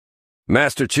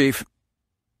Master Chief,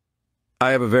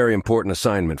 I have a very important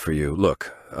assignment for you.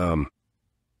 Look,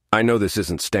 I know this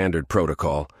isn't standard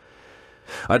protocol.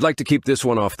 I'd like to keep this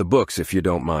one off the books if you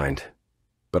don't mind,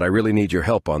 but I really need your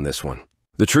help on this one.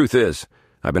 The truth is,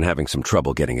 I've been having some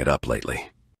trouble getting it up lately.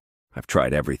 I've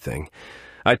tried everything.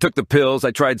 I took the pills,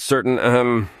 I tried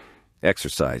certain,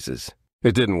 exercises.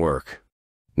 It didn't work.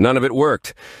 None of it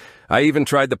worked. I even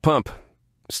tried the pump.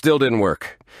 Still didn't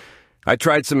work. I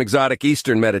tried some exotic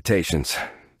Eastern meditations.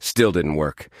 Still didn't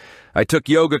work. I took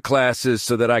yoga classes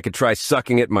so that I could try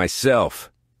sucking it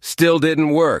myself. Still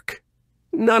didn't work.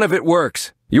 None of it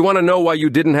works. You want to know why you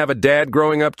didn't have a dad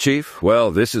growing up, Chief? Well,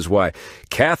 this is why.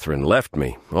 Catherine left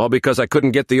me, all because I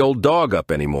couldn't get the old dog up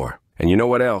anymore. And you know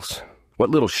what else? What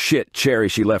little shit cherry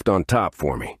she left on top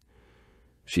for me.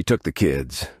 She took the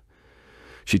kids.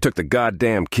 She took the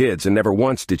goddamn kids, and never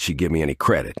once did she give me any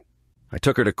credit. I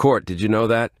took her to court, did you know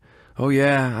that? Oh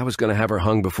yeah, I was going to have her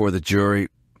hung before the jury,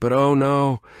 but oh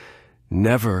no.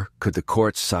 Never could the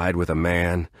court side with a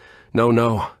man.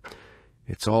 No.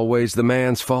 It's always the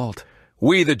man's fault.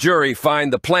 We, the jury,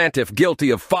 find the plaintiff guilty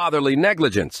of fatherly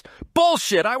negligence.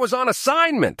 Bullshit, I was on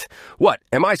assignment. What,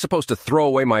 am I supposed to throw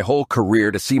away my whole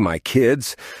career to see my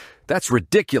kids? That's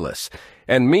ridiculous.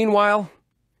 And meanwhile,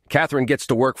 Catherine gets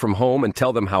to work from home and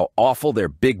tell them how awful their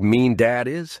big mean dad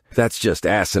is? That's just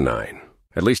asinine.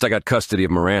 At least I got custody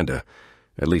of Miranda.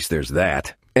 At least there's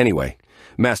that. Anyway,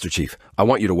 Master Chief, I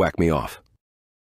want you to whack me off.